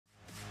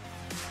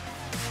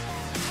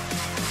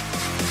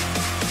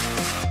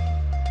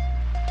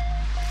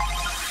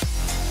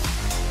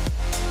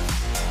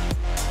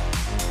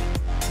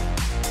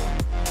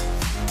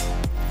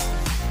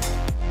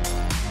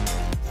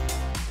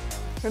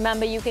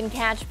Remember, you can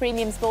catch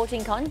premium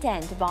sporting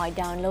content by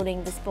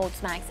downloading the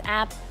SportsMax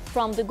app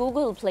from the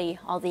Google Play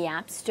or the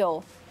App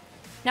Store.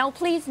 Now,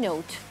 please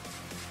note,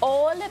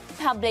 all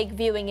public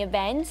viewing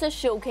events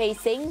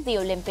showcasing the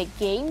Olympic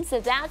Games,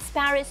 that's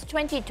Paris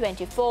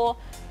 2024,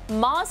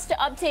 must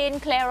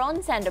obtain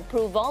clearance and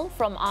approval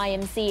from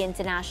IMC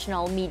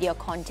International Media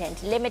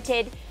Content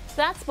Limited,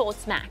 that's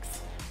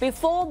SportsMax,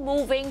 before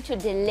moving to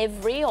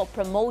delivery or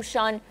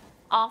promotion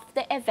of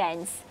the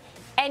events.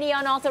 Any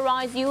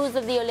unauthorized use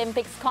of the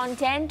Olympics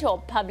content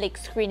or public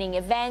screening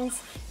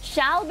events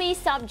shall be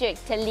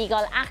subject to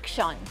legal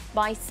action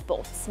by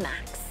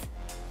SportsMax.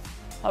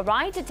 All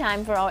right,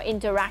 time for our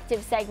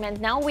interactive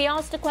segment. Now we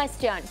asked a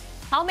question.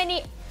 How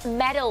many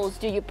medals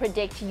do you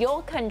predict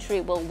your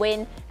country will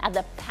win at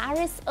the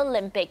Paris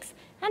Olympics?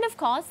 And of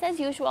course, as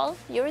usual,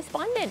 you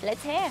responded.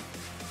 Let's hear.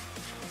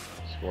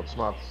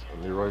 SportsMax,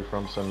 Leroy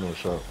from St.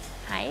 Lucia.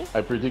 Hi.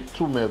 I predict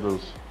 2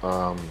 medals.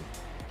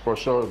 For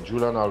sure,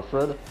 Julian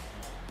Alfred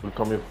will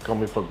come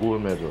in for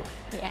gold medal.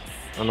 Yes.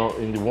 And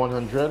in the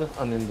 100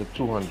 and in the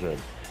 200.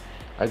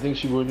 I think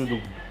she's going to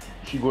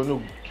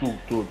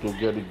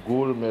get a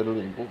gold medal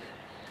in both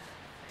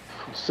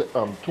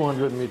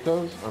 200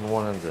 meters and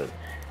 100.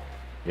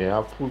 Yeah, I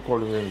have full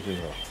confidence in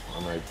her.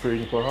 And I'm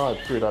praying for her. I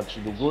pray that she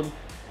do good.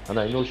 And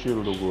I know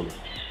she'll do good.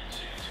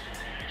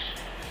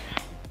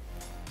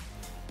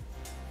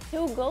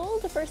 2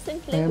 gold for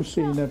St. Lucia. I am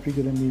saying that we're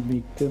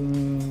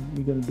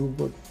gonna do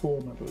about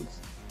 4 medals.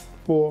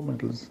 4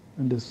 medals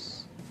in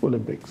this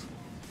Olympics.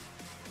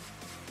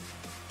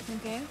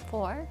 Okay,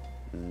 4.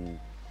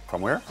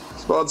 From where?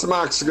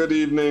 SportsMax, good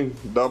evening.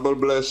 Double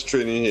blessed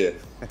Trini here.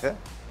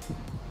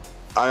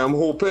 I am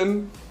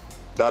hoping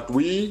that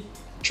we,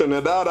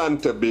 Trinidad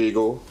and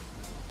Tobago,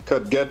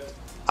 could get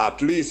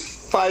at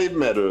least 5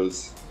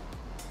 medals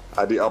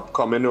at the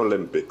upcoming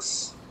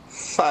Olympics.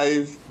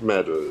 5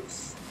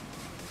 medals.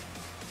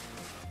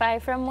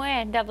 5 from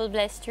where? Double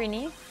blessed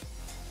Trini.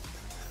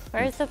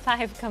 Where's the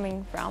 5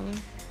 coming from?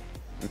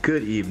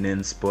 Good evening,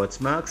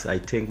 SportsMax. I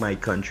think my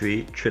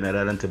country,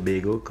 Trinidad and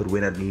Tobago, could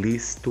win at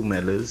least 2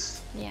 medals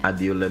at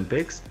the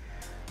Olympics.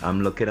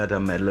 I'm looking at a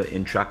medal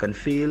in track and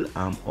field.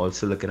 I'm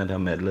also looking at a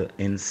medal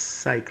in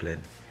cycling.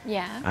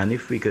 Yeah. And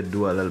if we could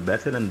do a little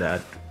better than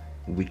that,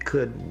 we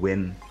could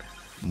win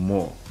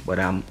more. But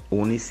I'm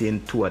only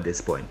seeing 2 at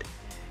this point.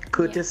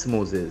 Curtis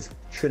Moses,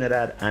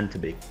 Trinidad and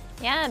Tobago.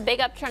 Yeah, big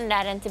up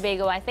Trinidad and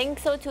Tobago. I think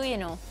so too, you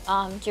know.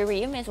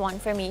 Jareem is one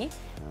for me.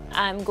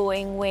 I'm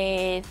going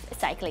with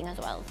cycling as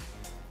well.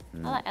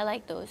 I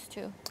like those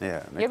too.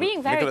 Yeah, you're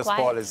being very Nicholas quiet.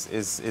 Paul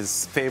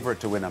is favored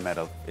to win a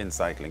medal in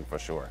cycling for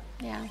sure.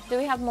 Yeah. Do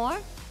we have more?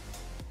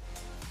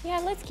 Yeah,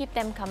 let's keep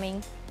them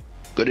coming.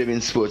 Good evening,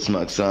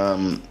 SportsMax.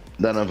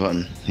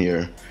 Donovan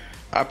here.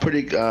 I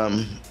predict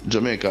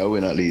Jamaica will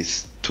win at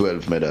least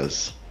 12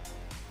 medals.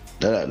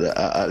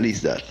 At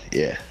least that,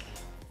 yeah.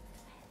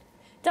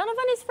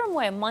 Donovan is from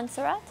where?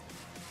 Montserrat?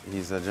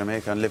 He's a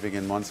Jamaican living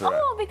in Montserrat.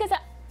 Oh, because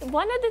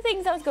one of the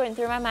things I was going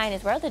through my mind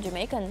is, where are the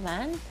Jamaicans,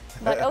 man?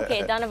 But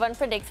okay, Donovan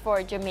predicts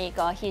for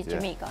Jamaica. He's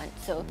Jamaican.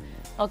 So,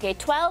 okay,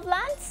 12,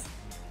 Lance?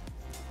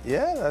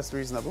 Yeah, that's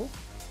reasonable.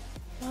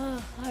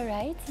 Oh, all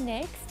right,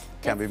 next.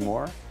 Can be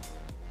more.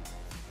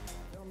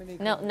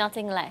 No,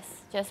 nothing less,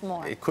 just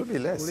more. It could be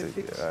less.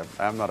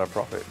 I'm not a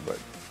prophet, but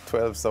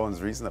 12 sounds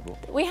reasonable.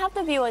 We have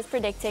the viewers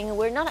predicting.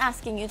 We're not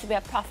asking you to be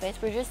a prophet.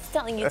 We're just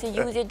telling you to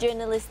use your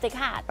journalistic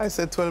hat. I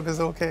said 12 is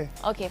okay.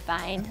 Okay,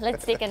 fine.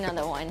 Let's take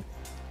another one.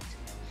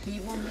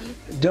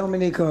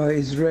 Dominica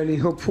is really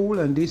hopeful,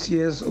 and this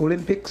year's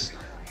Olympics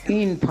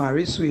in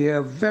Paris, we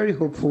are very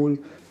hopeful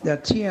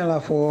that Tia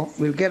Lafort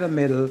will get a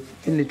medal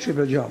in the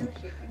triple jump.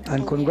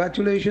 And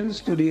congratulations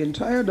to the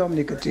entire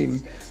Dominica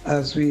team,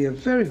 as we are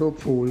very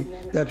hopeful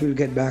that we'll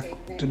get back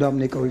to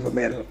Dominica with a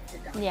medal.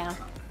 Yeah,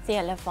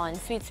 Tia Lafont,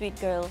 sweet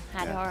girl,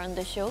 had her on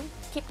the show.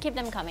 Keep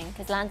them coming,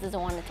 because Lance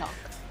doesn't want to talk.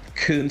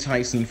 Kern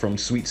Tyson from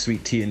Sweet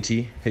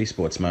TNT. Hey,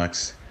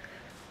 SportsMax.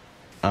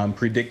 I'm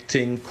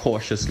predicting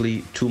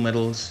cautiously 2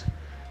 medals.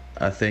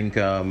 I think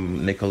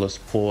Nicholas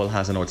Paul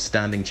has an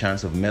outstanding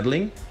chance of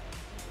medaling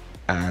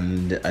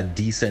and a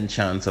decent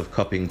chance of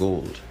cupping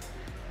gold.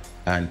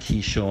 And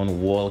Keyshawn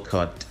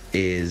Walcott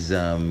is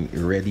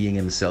readying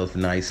himself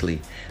nicely.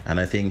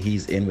 And I think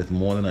he's in with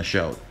more than a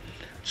shout.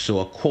 So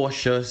a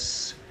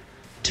cautious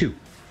 2.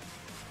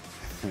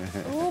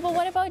 Oh, but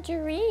what about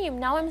Jareem?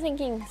 Now I'm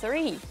thinking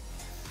 3.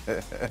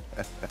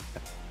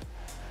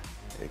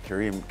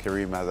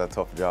 Kareem has a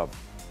tough job.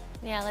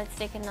 Yeah, let's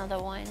take another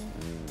one.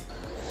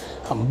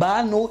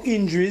 Bar no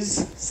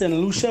injuries, St.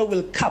 Lucia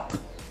will cap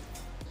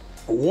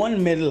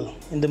 1 medal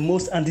in the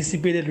most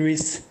anticipated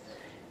race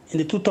in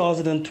the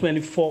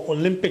 2024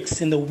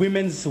 Olympics in the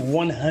women's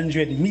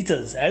 100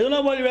 meters. I don't know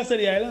about the rest of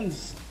the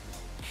islands,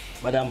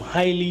 but I'm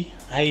highly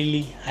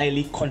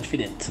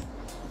confident.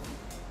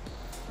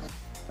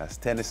 That's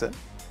Tennyson.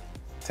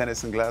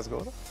 Tennyson,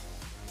 Glasgow?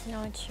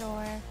 Not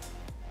sure.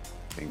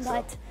 Think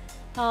but so.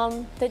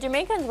 The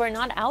Jamaicans were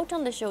not out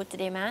on the show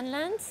today, man,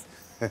 Lance.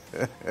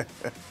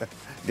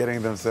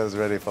 Getting themselves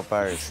ready for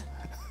Paris.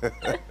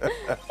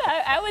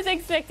 I was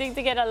expecting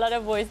to get a lot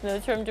of voice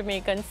notes from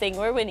Jamaicans saying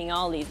we're winning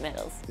all these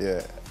medals.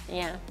 Yeah.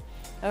 Yeah.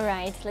 All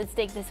right, let's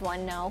take this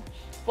one now.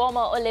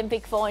 Former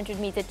Olympic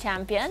 400-meter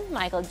champion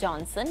Michael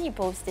Johnson, he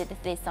posted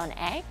this on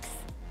X.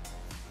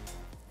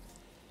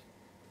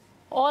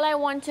 All I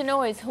want to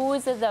know is who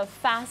is the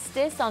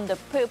fastest on the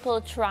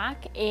purple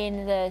track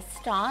in the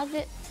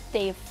Stade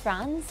de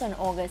France on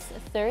August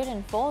 3rd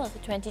and 4th,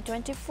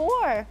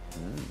 2024.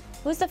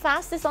 Who's the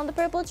fastest on the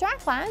purple track,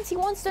 fans? He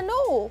wants to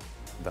know.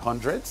 The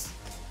hundreds?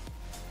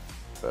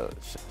 Well,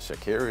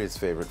 Shakira is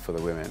favorite for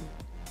the women.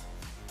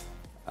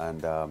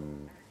 And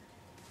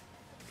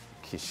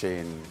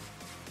Kishane,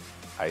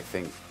 I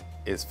think,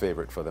 is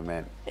favorite for the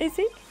men. Is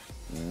he?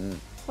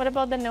 What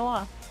about the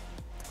Noah?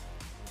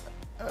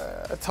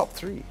 Top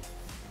three.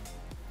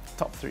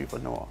 Top three for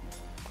Noah.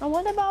 And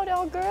what about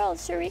our girl,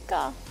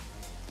 Sharika?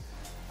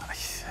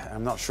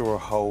 I'm not sure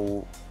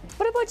how.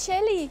 What about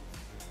Shelly?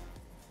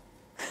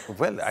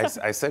 Well,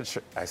 I said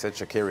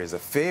Shakira is a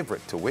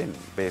favorite to win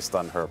based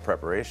on her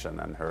preparation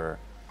and her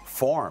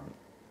form.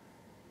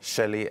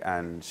 Shelly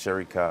and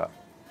Sharika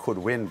could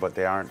win, but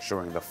they aren't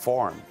showing the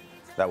form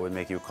that would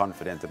make you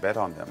confident to bet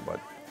on them. But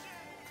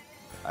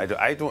I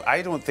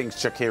don't think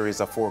Shakira is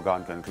a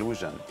foregone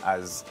conclusion,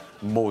 as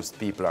most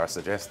people are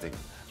suggesting.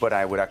 But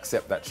I would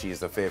accept that she is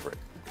the favorite.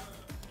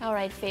 All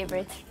right,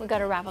 favorites, we got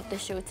to wrap up the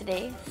show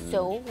today.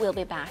 So we'll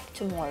be back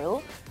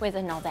tomorrow with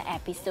another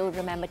episode.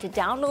 Remember to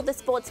download the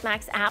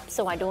SportsMax app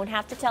so I don't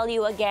have to tell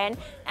you again.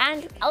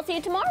 And I'll see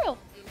you tomorrow.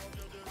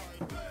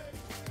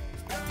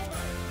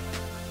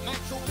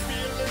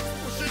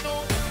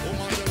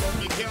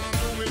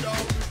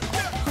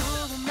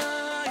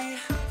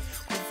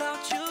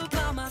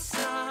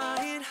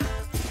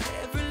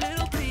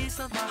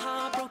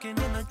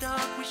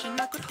 Wishing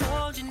I could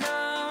hold you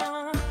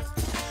now.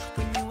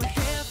 When you were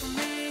here for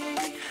me,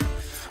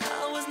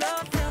 I was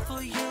not there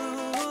for you.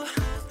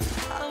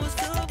 I was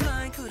too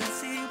blind, couldn't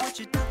see what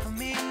you done for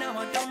me. Now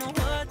I don't know